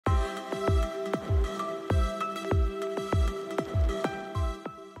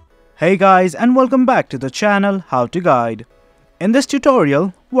Hey guys, and welcome back to the channel How to Guide. In this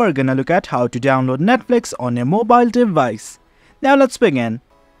tutorial, we're gonna look at how to download Netflix on a mobile device. Now let's begin.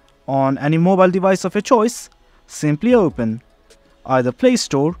 On any mobile device of your choice, simply open either Play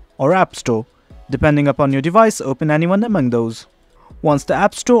Store or App Store. Depending upon your device, open any one among those. Once the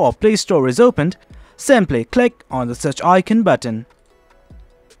App Store or Play Store is opened, simply click on the search icon button.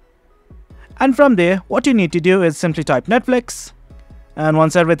 And from there, what you need to do is simply type Netflix. And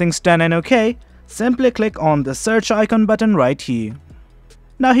once everything's done and okay, simply click on the search icon button right here.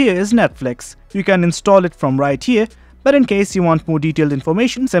 Now here is Netflix. You can install it from right here, but in case you want more detailed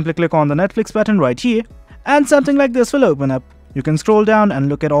information, simply click on the Netflix button right here and something like this will open up. You can scroll down and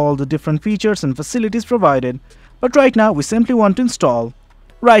look at all the different features and facilities provided. But right now we simply want to install.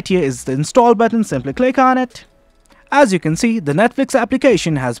 Right here is the install button, simply click on it. As you can see, the Netflix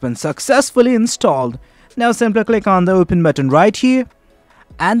application has been successfully installed. Now simply click on the open button right here.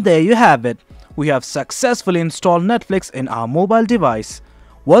 And there you have it. We have successfully installed Netflix in our mobile device.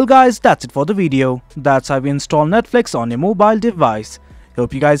 Well guys, that's it for the video. That's how we install Netflix on a mobile device.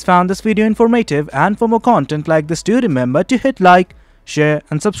 Hope you guys found this video informative, and for more content like this, do remember to hit like, share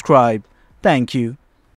and subscribe. Thank you.